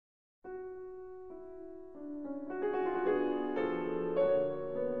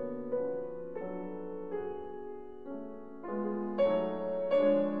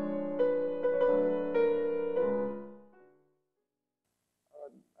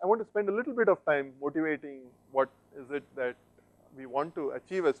I want to spend a little bit of time motivating what is it that we want to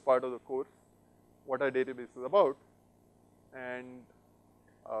achieve as part of the course, what our database is about, and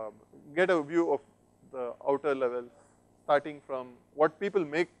get a view of the outer levels, starting from what people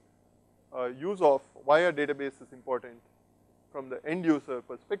make use of, why a database is important from the end user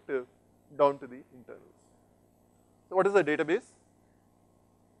perspective down to the internals. So what is a database?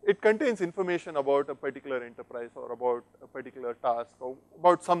 It contains information about a particular enterprise or about a particular task or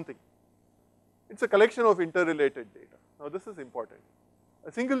about something. It's a collection of interrelated data. Now this is important.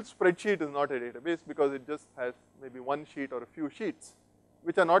 A single spreadsheet is not a database because it just has maybe one sheet or a few sheets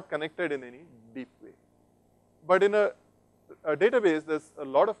which are not connected in any deep way. But in a database, there's a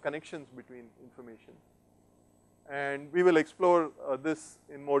lot of connections between information. And we will explore this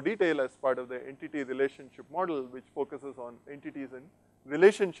in more detail as part of the entity relationship model, which focuses on entities and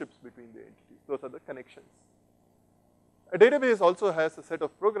relationships between the entities. Those are the connections. A database also has a set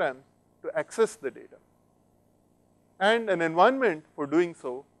of programs to access the data and an environment for doing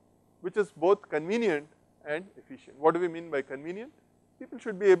so, which is both convenient and efficient. What do we mean by convenient? People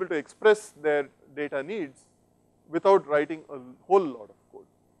should be able to express their data needs without writing a whole lot of code.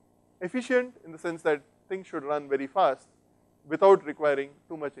 Efficient in the sense that things should run very fast without requiring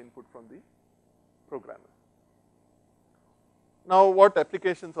too much input from the programmer. Now what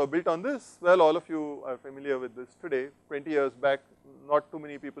applications are built on this? Well, all of you are familiar with this today. 20 years back, not too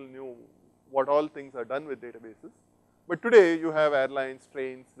many people knew what all things are done with databases. But today you have airlines,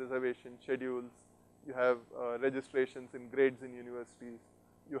 trains, reservations, schedules, you have registrations in grades in universities,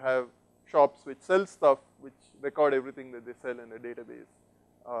 you have shops which sell stuff, which record everything that they sell in a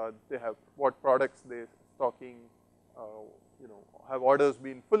database. They have what products they're stocking, have orders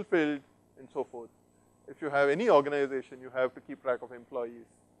been fulfilled and so forth. If you have any organization, you have to keep track of employees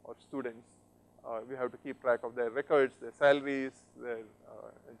or students. We have to keep track of their records, their salaries,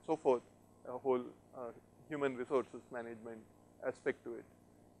 and so forth, a whole human resources management aspect to it.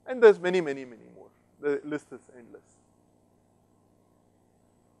 And there's many, many, many more. The list is endless.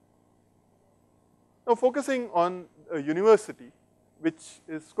 Now focusing on a university, which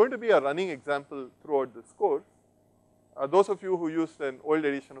is going to be a running example throughout this course. Those of you who used an old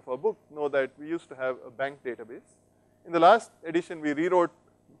edition of our book know that we used to have a bank database. In the last edition, we rewrote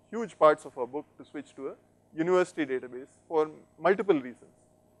huge parts of our book to switch to a university database for multiple reasons.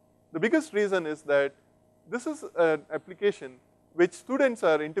 The biggest reason is that this is an application which students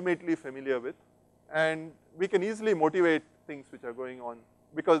are intimately familiar with, and we can easily motivate things which are going on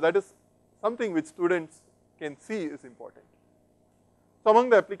because that is something which students can see is important. So among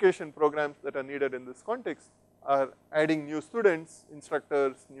the application programs that are needed in this context are adding new students,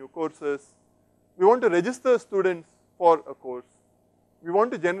 instructors, new courses. We want to register students for a course. We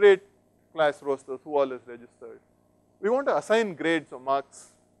want to generate class rosters, who all is registered. We want to assign grades or marks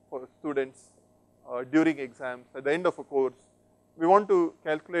for students during exams, at the end of a course. We want to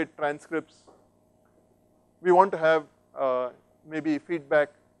calculate transcripts. We want to have maybe feedback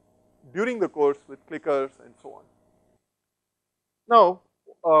during the course with clickers and so on. Now,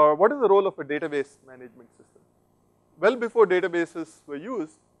 what is the role of a database management system? Well before databases were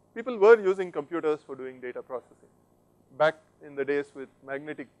used, people were using computers for doing data processing. Back in the days with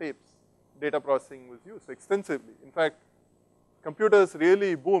magnetic tapes, data processing was used extensively. In fact, computers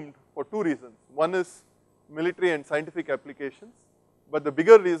really boomed for two reasons. One is military and scientific applications, but the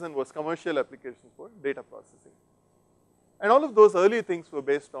bigger reason was commercial applications for data processing. And all of those early things were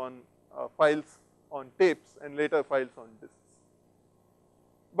based on files on tapes and later files on disks.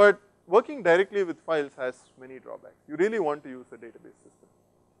 But working directly with files has many drawbacks. You really want to use a database system.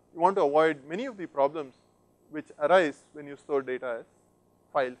 You want to avoid many of the problems which arise when you store data as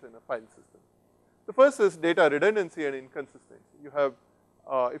files in a file system. The first is data redundancy and inconsistency. You have,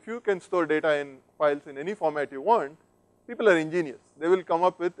 if you can store data in files in any format you want, people are ingenious. They will come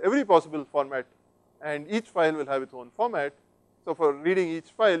up with every possible format, and each file will have its own format. So for reading each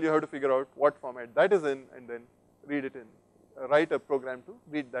file, you have to figure out what format that is in and then read it in. Write a program to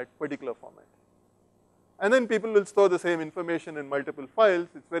read that particular format. And then people will store the same information in multiple files.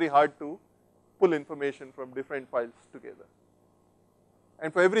 It's very hard to pull information from different files together.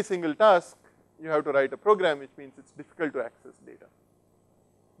 And for every single task, you have to write a program, which means it's difficult to access data.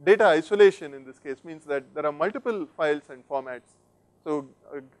 Data isolation in this case means that there are multiple files and formats. So,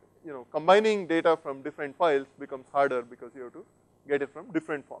 combining data from different files becomes harder because you have to get it from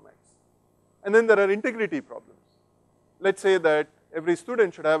different formats. And then there are integrity problems. Let's say that every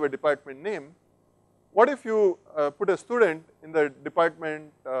student should have a department name. What if you put a student in the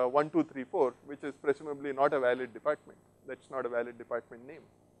department 1, 2, 3, 4, which is presumably not a valid department? That's not a valid department name.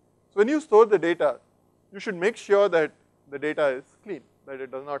 So when you store the data, you should make sure that the data is clean, that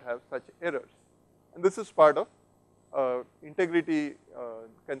it does not have such errors. And this is part of integrity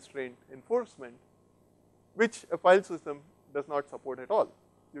constraint enforcement, which a file system does not support at all.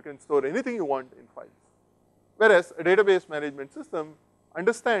 You can store anything you want in files. Whereas a database management system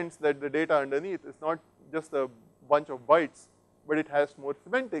understands that the data underneath is not just a bunch of bytes, but it has more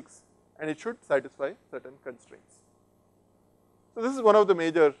semantics and it should satisfy certain constraints. So this is one of the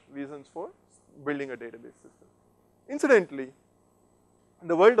major reasons for building a database system. Incidentally, in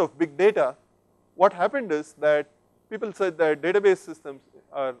the world of big data, what happened is that people said that database systems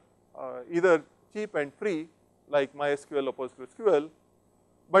are either cheap and free, like MySQL or PostgreSQL,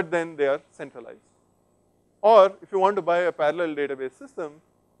 but then they are centralized. Or if you want to buy a parallel database system,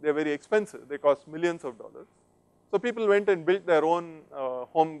 they are very expensive, they cost millions of dollars. So people went and built their own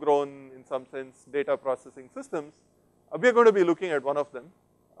homegrown, in some sense, data processing systems. We are going to be looking at one of them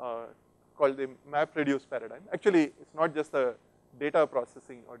called the MapReduce paradigm. Actually, it's not just a data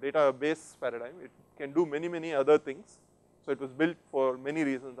processing or database paradigm, it can do many, many other things. So it was built for many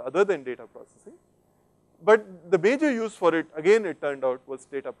reasons other than data processing. But the major use for it, again it turned out, was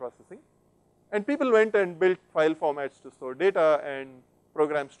data processing. And people went and built file formats to store data and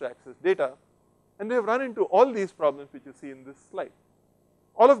programs to access data. And they have run into all these problems which you see in this slide.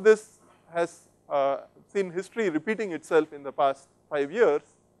 All of this has seen history repeating itself in the past 5 years.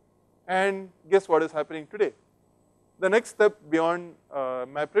 And guess what is happening today? The next step beyond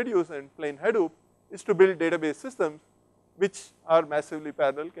MapReduce and plain Hadoop is to build database systems which are massively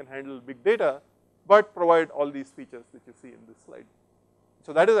parallel, can handle big data, but provide all these features which you see in this slide.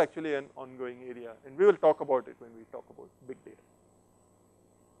 So that is actually an ongoing area, and we will talk about it when we talk about big data.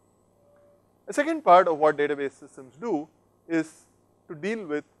 The second part of what database systems do is to deal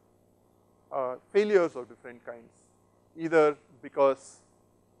with failures of different kinds, either because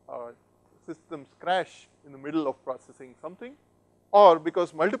systems crash in the middle of processing something, or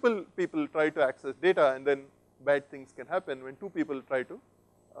because multiple people try to access data and then bad things can happen when two people try to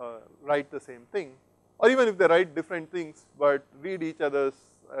write the same thing, or even if they write different things but read each other's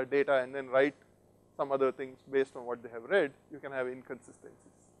data and then write some other things based on what they have read, you can have inconsistencies.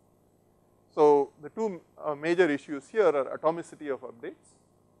 So the two major issues here are atomicity of updates,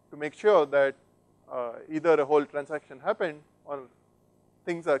 to make sure that either a whole transaction happened or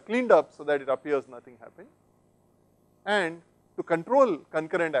things are cleaned up so that it appears nothing happened, and to control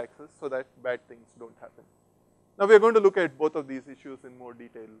concurrent access so that bad things don't happen. Now we are going to look at both of these issues in more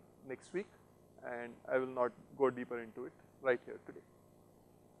detail next week, and I will not go deeper into it right here today.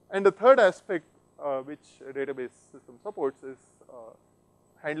 And the third aspect which a database system supports is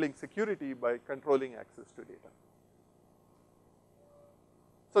handling security by controlling access to data.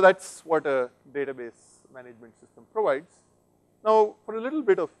 So that's what a database management system provides. Now for a little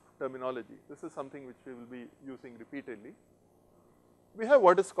bit of terminology, this is something which we will be using repeatedly. We have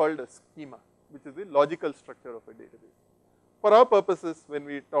what is called a schema, which is the logical structure of a database. For our purposes, when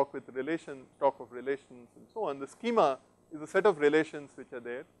we talk of relations and so on, the schema is a set of relations which are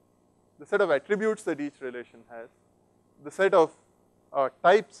there, the set of attributes that each relation has, the set of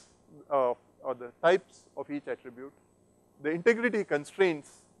types or the types of each attribute, the integrity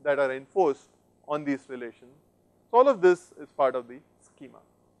constraints that are enforced on these relations. So all of this is part of the schema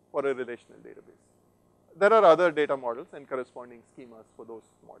for a relational database. There are other data models and corresponding schemas for those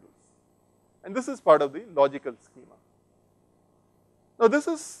models. And this is part of the logical schema. Now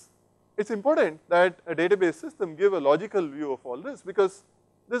it's important that a database system give a logical view of all this, because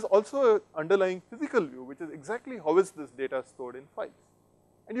there's also an underlying physical view, which is exactly how is this data stored in files.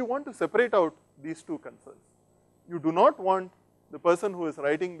 And you want to separate out these two concerns. You do not want the person who is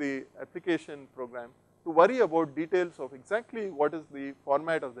writing the application program to worry about details of exactly what is the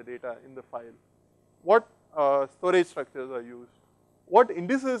format of the data in the file, what storage structures are used, what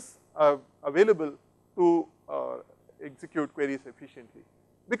indices are available to execute queries efficiently.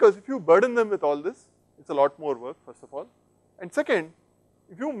 Because if you burden them with all this, it's a lot more work, first of all. And second,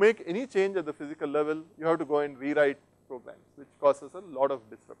 if you make any change at the physical level, you have to go and rewrite programs, which causes a lot of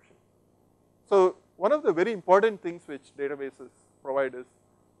disruption. So one of the very important things which databases provide is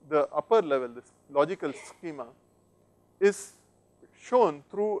the upper level, this logical schema, is shown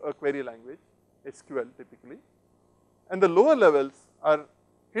through a query language, SQL typically, and the lower levels are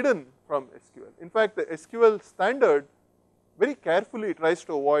hidden from SQL. In fact, the SQL standard very carefully tries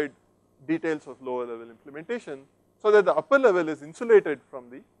to avoid details of lower level implementation, so that the upper level is insulated from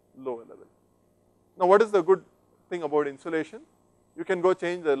the lower level. Now what is the good thing about insulation? You can go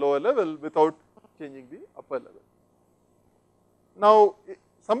change the lower level without changing the upper level. Now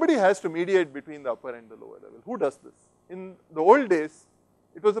somebody has to mediate between the upper and the lower level. Who does this? In the old days,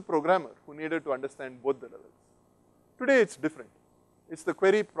 it was a programmer who needed to understand both the levels. Today it's different. It's the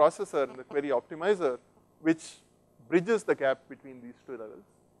query processor and the query optimizer which bridges the gap between these two levels.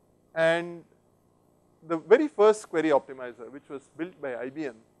 And the very first query optimizer, which was built by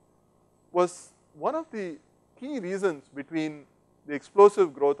IBM, was one of the key reasons between the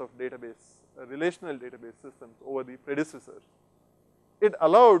explosive growth of relational database systems over the predecessors. It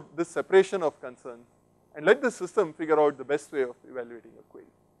allowed this separation of concerns and let the system figure out the best way of evaluating a query.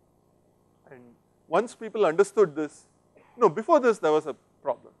 And once people understood this, before this there was a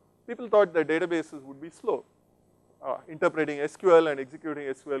problem. People thought that databases would be slow. Interpreting SQL and executing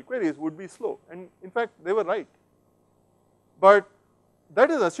SQL queries would be slow, and in fact they were right. But that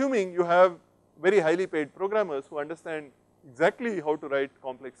is assuming you have very highly paid programmers who understand exactly how to write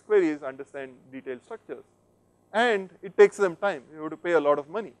complex queries, understand detailed structures, and it takes them time. You have to pay a lot of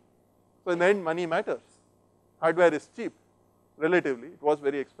money. So in the end, money matters. Hardware is cheap, relatively. It was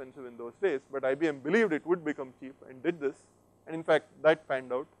very expensive in those days, but IBM believed it would become cheap and did this, and in fact that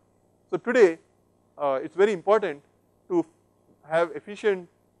panned out. So today, it's very important to have efficient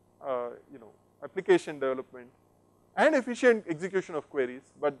application development and efficient execution of queries,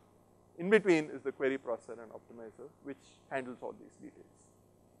 but in between is the query processor and optimizer which handles all these details.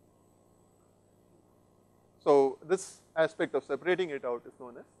 So this aspect of separating it out is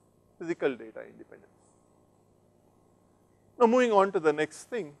known as physical data independence. Now moving on to the next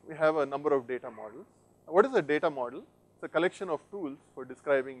thing, we have a number of data models. What is a data model? It's a collection of tools for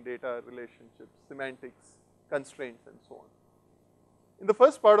describing data relationships, semantics, constraints, and so on. In the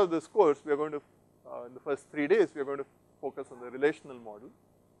first part of this course, we are going to, in the first 3 days, we are going to focus on the relational model.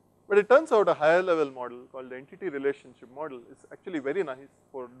 But it turns out a higher level model called the entity relationship model is actually very nice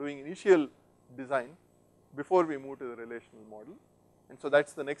for doing initial design before we move to the relational model. And so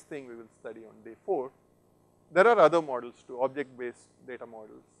that's the next thing we will study on day 4. There are other models too, object-based data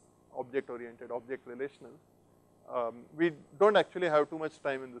models, object-oriented, object-relational. We don't actually have too much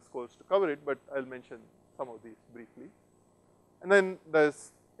time in this course to cover it, but I'll mention some of these briefly. And then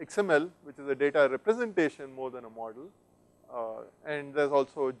there's XML, which is a data representation more than a model. And there's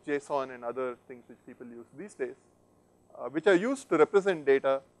also JSON and other things which people use these days, which are used to represent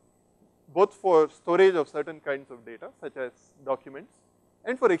data both for storage of certain kinds of data, such as documents,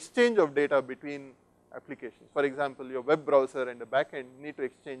 and for exchange of data between applications. For example, your web browser and the backend need to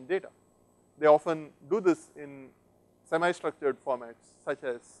exchange data. They often do this in semi-structured formats such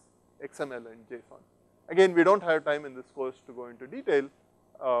as XML and JSON. Again, we don't have time in this course to go into detail,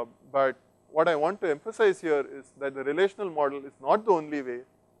 but what I want to emphasize here is that the relational model is not the only way,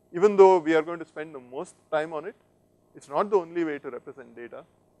 even though we are going to spend the most time on it, it's not the only way to represent data.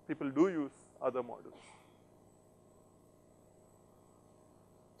 People do use other models.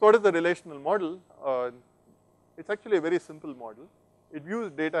 So what is the relational model? It's actually a very simple model. It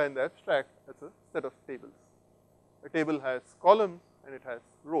views data in the abstract as a set of tables. A table has columns and it has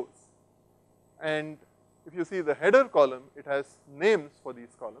rows. And if you see the header column, it has names for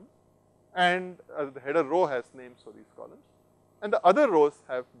these columns, and the header row has names for these columns, and the other rows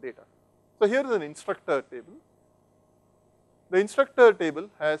have data. So here is an instructor table. The instructor table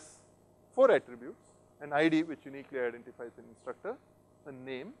has 4 attributes: an ID which uniquely identifies an instructor, a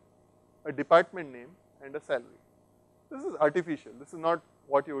name, a department name, and a salary. This is artificial. This is not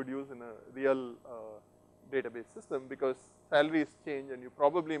what you would use in a real database system, because salaries change and you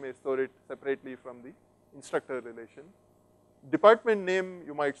probably may store it separately from the instructor relation. Department name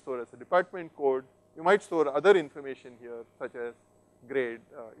you might store as a department code. You might store other information here, such as grade,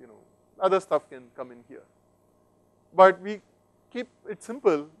 other stuff can come in here. But we keep it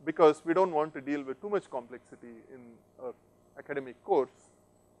simple because we don't want to deal with too much complexity in an academic course,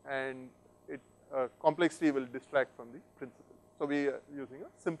 and complexity will distract from the principle. So we are using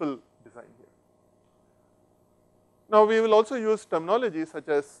a simple design here. Now we will also use terminology such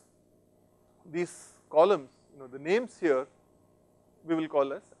as these columns, the names here we will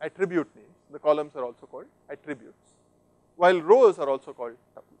call as attribute names. The columns are also called attributes, while rows are also called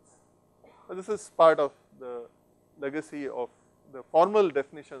tuples. So this is part of the legacy of the formal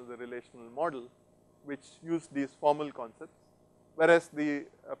definition of the relational model, which use these formal concepts, whereas the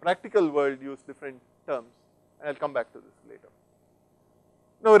practical world use different terms, and I'll come back to this later.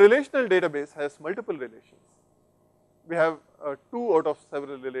 Now a relational database has multiple relations. We have 2 out of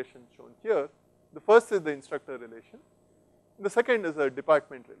several relations shown here. The first is the instructor relation. The second is a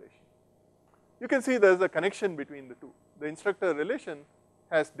department relation. You can see there is a connection between the two. The instructor relation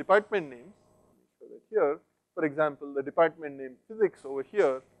has department names. So that here, for example, the department name physics over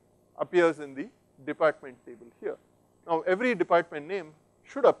here appears in the department table here. Now every department name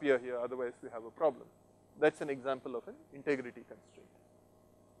should appear here, otherwise we have a problem. That's an example of an integrity constraint.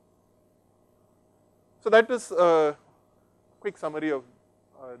 So that is quick summary of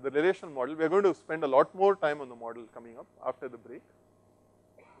the relational model. We are going to spend a lot more time on the model coming up after the break.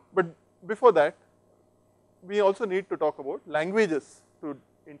 But before that, we also need to talk about languages to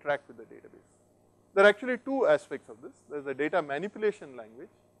interact with the database. There are actually two aspects of this. There is a data manipulation language,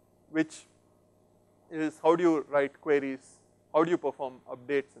 which is how do you write queries, how do you perform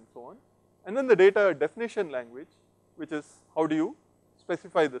updates and so on. And then the data definition language, which is how do you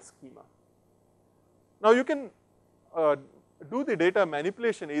specify the schema. Now you can do the data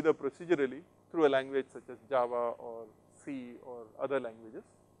manipulation either procedurally through a language such as Java or C or other languages.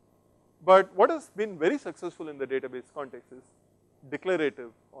 But what has been very successful in the database context is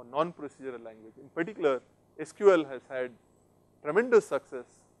declarative or non-procedural language. In particular, SQL has had tremendous success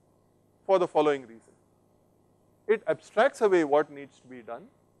for the following reason. It abstracts away what needs to be done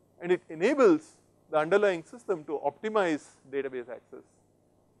and it enables the underlying system to optimize database access.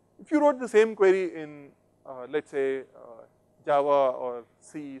 If you wrote the same query in let's say Java or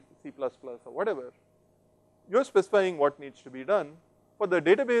C, C++ or whatever, you are specifying what needs to be done for the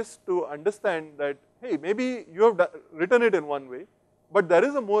database to understand that, hey, maybe you have written it in one way, but there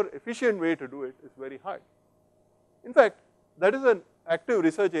is a more efficient way to do it is very hard. In fact, that is an active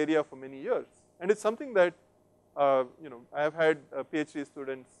research area for many years, and it's something that I have had PhD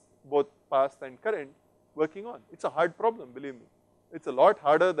students, both past and current, working on. It's a hard problem, believe me. It's a lot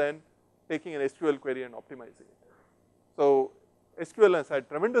harder than taking an SQL query and optimizing it. So SQL has had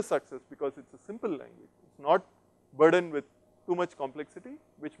tremendous success because it's a simple language. It's not burdened with too much complexity,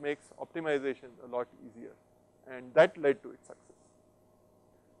 which makes optimization a lot easier, and that led to its success.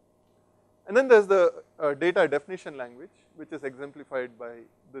 And then there's the data definition language, which is exemplified by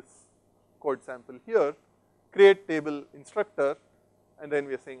this code sample here. Create table instructor, and then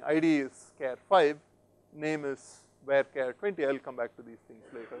we are saying ID is char 5, name is where char 20, I'll come back to these things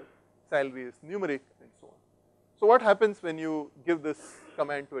later, salary is numeric and so on. So what happens when you give this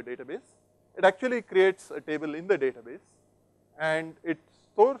command to a database? It actually creates a table in the database and it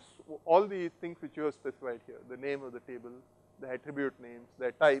stores all the things which you have specified here, the name of the table, the attribute names,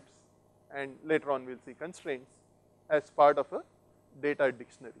 their types, and later on we'll see constraints as part of a data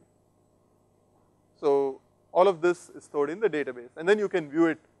dictionary. So all of this is stored in the database and then you can view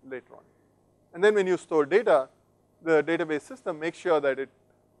it later on. And then when you store data, the database system makes sure that it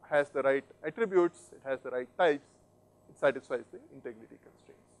has the right attributes, it has the right types, it satisfies the integrity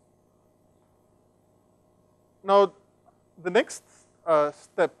constraints. Now the next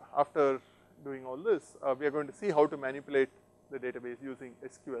step after doing all this, we are going to see how to manipulate the database using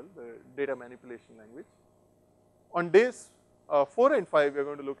SQL, the data manipulation language. On days 4 and 5, we are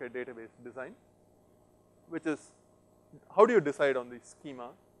going to look at database design, which is how do you decide on the schema,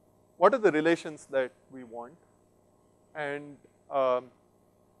 what are the relations that we want, and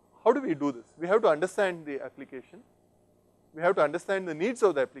how do we do this? We have to understand the application, we have to understand the needs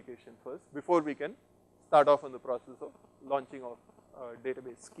of the application first before we can start off on the process of launching of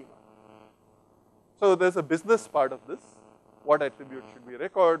database schema. So there's a business part of this, what attributes should we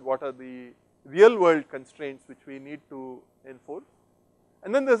record, what are the real world constraints which we need to enforce,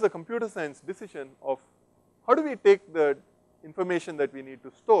 and then there's a computer science decision of how do we take the information that we need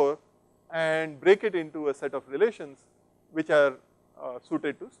to store and break it into a set of relations which are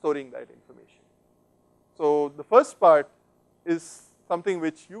suited to storing that information. So the first part is something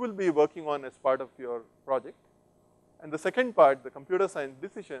which you will be working on as part of your project, and the second part, the computer science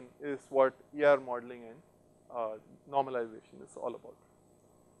decision, is what ER modeling and normalization is all about.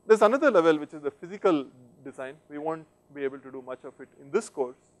 There's another level which is the physical design. We won't be able to do much of it in this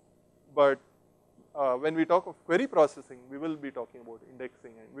course, but when we talk of query processing, we will be talking about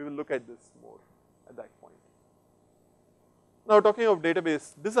indexing and we will look at this more at that point. Now talking of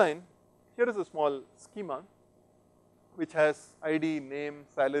database design, here is a small schema which has ID, name,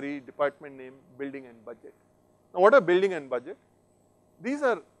 salary, department name, building and budget. Now what are building and budget? These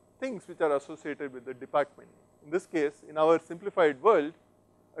are things which are associated with the department. In this case, in our simplified world,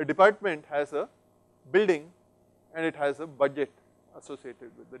 a department has a building and it has a budget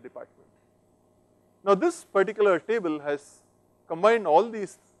associated with the department. Now this particular table has combined all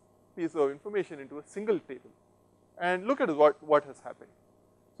these pieces of information into a single table, and look at what has happened.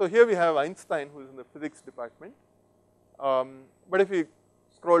 So here we have Einstein, who is in the physics department, but if we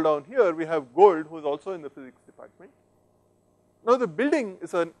scroll down here, we have Gold, who is also in the physics department. Now the building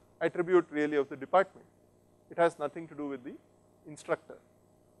is an attribute really of the department. It has nothing to do with the instructor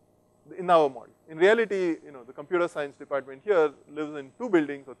in our model. In reality, the computer science department here lives in 2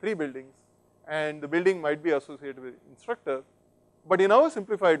 buildings or 3 buildings, and the building might be associated with instructor, but in our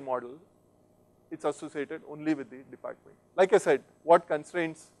simplified model, it's associated only with the department. Like I said, what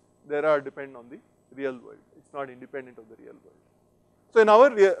constraints there are depend on the real world. It's not independent of the real world. So in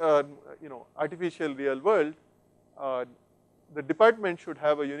our artificial real world, the department should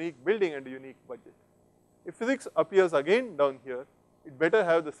have a unique building and a unique budget. If physics appears again down here, it better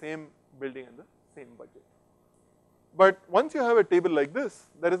have the same building and the same budget. But once you have a table like this,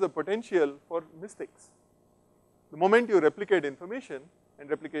 there is a potential for mistakes. The moment you replicate information, and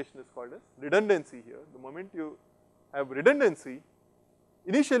replication is called as redundancy here, the moment you have redundancy,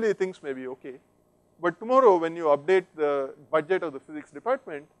 initially things may be okay, but tomorrow when you update the budget of the physics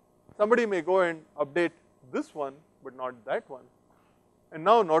department, somebody may go and update this one, but not that one. And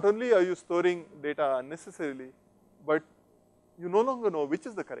now not only are you storing data unnecessarily, but you no longer know which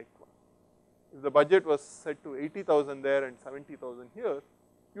is the correct one. If the budget was set to 80,000 there and 70,000 here,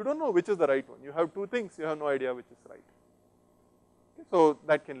 you don't know which is the right one. You have two things, you have no idea which is right. Okay, so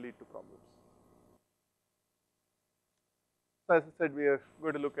that can lead to problems. So as I said, we are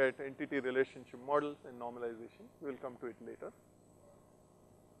going to look at entity relationship models and normalization. We will come to it later.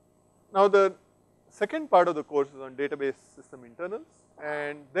 Now the second part of the course is on database system internals,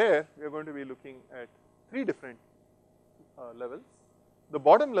 and there we are going to be looking at three different levels. The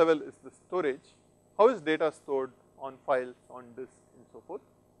bottom level is the storage. How is data stored on files, on disk, and so forth.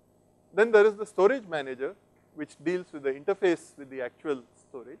 Then there is the storage manager, which deals with the interface with the actual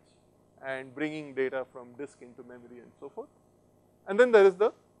storage and bringing data from disk into memory and so forth. And then there is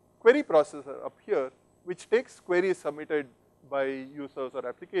the query processor up here, which takes queries submitted by users or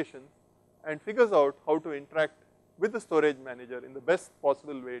applications and figures out how to interact with the storage manager in the best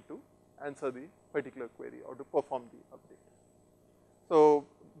possible way to answer the particular query or to perform the update. So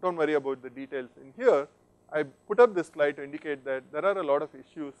don't worry about the details in here. I put up this slide to indicate that there are a lot of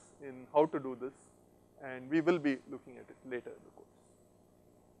issues in how to do this, and we will be looking at it later in the course.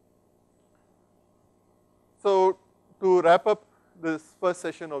 So to wrap up this first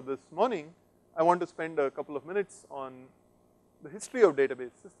session of this morning, I want to spend a couple of minutes on the history of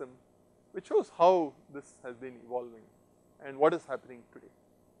database systems, which shows how this has been evolving and what is happening today.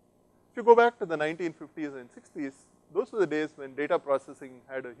 If you go back to the 1950s and 60s, those were the days when data processing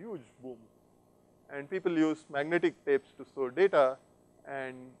had a huge boom, and people used magnetic tapes to store data,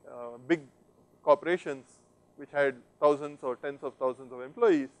 and big corporations which had thousands or tens of thousands of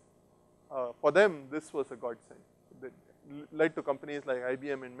employees, for them this was a godsend. That led to companies like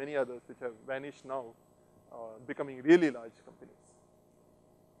IBM and many others which have vanished now, becoming really large companies.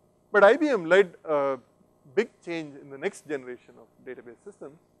 But IBM led a big change in the next generation of database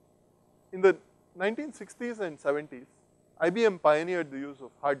systems. In the 1960s and 70s, IBM pioneered the use of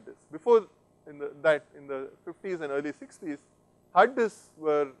hard disks. Before in the 50s and early 60s, hard disks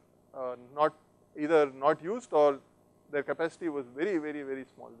were either not used or their capacity was very, very, very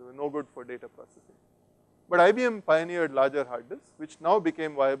small. They were no good for data processing. But IBM pioneered larger hard disks, which now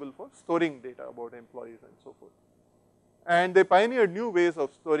became viable for storing data about employees and so forth. And they pioneered new ways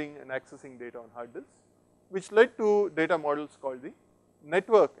of storing and accessing data on hard disks, which led to data models called the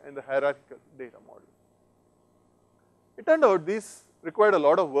network and the hierarchical data model. It turned out these required a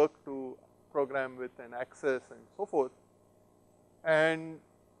lot of work to program with and access and so forth. And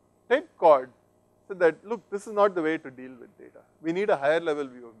Ted Cord said that, look, this is not the way to deal with data. We need a higher level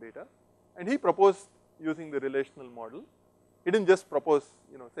view of data. And he proposed using the relational model. He didn't just propose,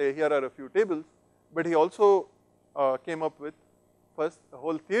 say here are a few tables, but he also came up with first the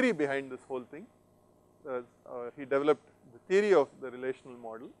whole theory behind this whole thing. He developed the theory of the relational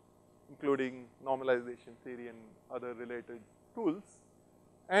model, including normalization theory and other related tools.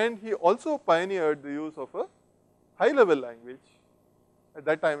 And he also pioneered the use of a high level language. At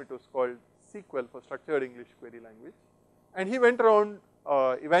that time it was called SQL, for Structured English Query Language. And he went around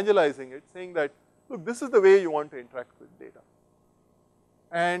evangelizing it, saying that, look, this is the way you want to interact with data.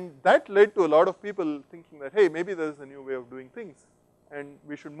 And that led to a lot of people thinking that, hey, maybe there is a new way of doing things and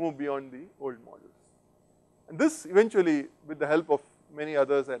we should move beyond the old models. And this eventually, with the help of many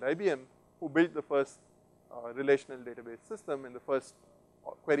others at IBM, who built the first relational database system and the first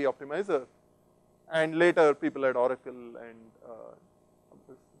query optimizer, and later people at Oracle and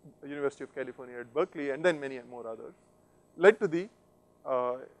University of California at Berkeley, and then many more others, led to the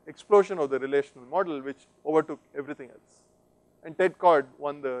explosion of the relational model, which overtook everything else. And Ted Cord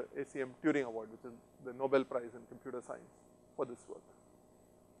won the ACM Turing Award, which is the Nobel Prize in computer science, for this work.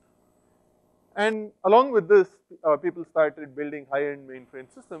 And along with this, people started building high-end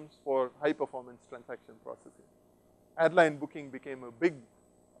mainframe systems for high-performance transaction processing. Airline booking became a big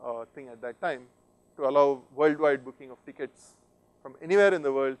thing at that time to allow worldwide booking of tickets from anywhere in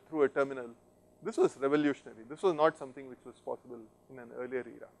the world through a terminal. This was revolutionary. This was not something which was possible in an earlier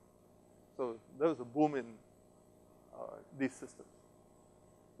era. So there was a boom in these systems.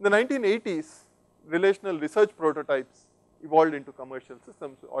 In the 1980s, relational research prototypes evolved into commercial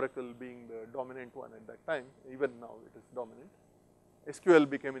systems, Oracle being the dominant one at that time, even now it is dominant. SQL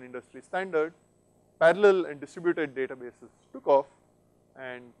became an industry standard, parallel and distributed databases took off,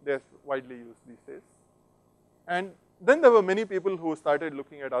 and they're widely used these days. And then there were many people who started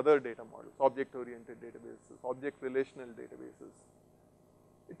looking at other data models, object-oriented databases, object-relational databases.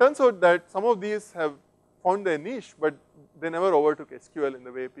 It turns out that some of these have found their niche, but they never overtook SQL in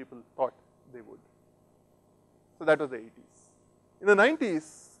the way people thought they would. So that was the 80s. In the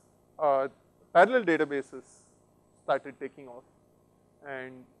 90s, parallel databases started taking off,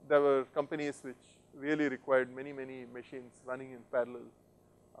 and there were companies which really required many, many machines running in parallel.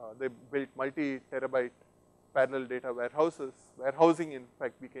 They built multi-terabyte parallel data warehouses. Warehousing, in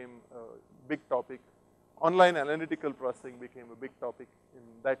fact, became a big topic. Online analytical processing became a big topic in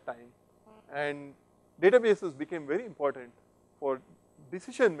that time. And databases became very important for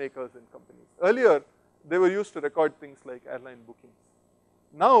decision makers in companies. Earlier, they were used to record things like airline bookings.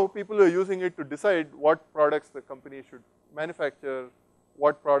 Now, people are using it to decide what products the company should manufacture,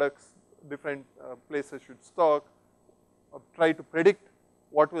 what products different places should stock, try to predict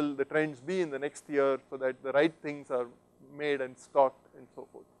what will the trends be in the next year so that the right things are made and stocked and so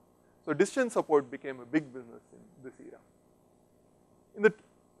forth. So decision support became a big business in this era. In the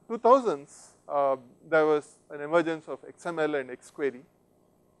 2000s, there was an emergence of XML and XQuery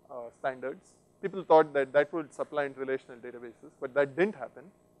standards. People thought that that would supplant relational databases, but that didn't happen.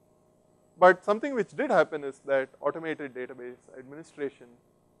 But something which did happen is that automated database administration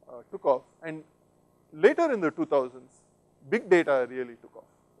took off, and later in the 2000s, big data really took off.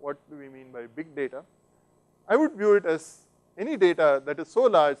 What do we mean by big data? I would view it as any data that is so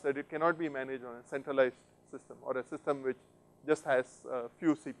large that it cannot be managed on a centralized system or a system which just has a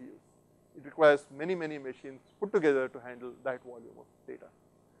few CPUs. It requires many, many machines put together to handle that volume of data.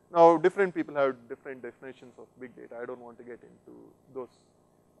 Now, different people have different definitions of big data. I don't want to get into those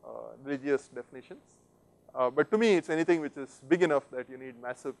religious definitions. But to me, it's anything which is big enough that you need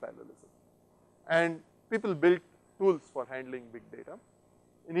massive parallelism. And people built tools for handling big data,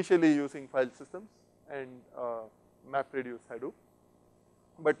 initially using file systems and MapReduce Hadoop,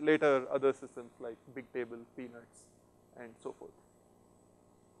 but later other systems like Bigtable, Peanuts, and so forth.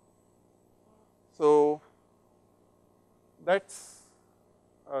 So that's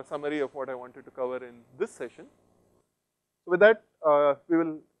a summary of what I wanted to cover in this session. So with that, we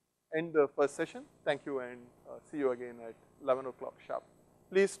will end the first session. Thank you, and see you again at 11 o'clock sharp.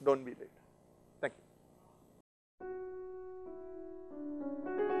 Please don't be late. Thank you.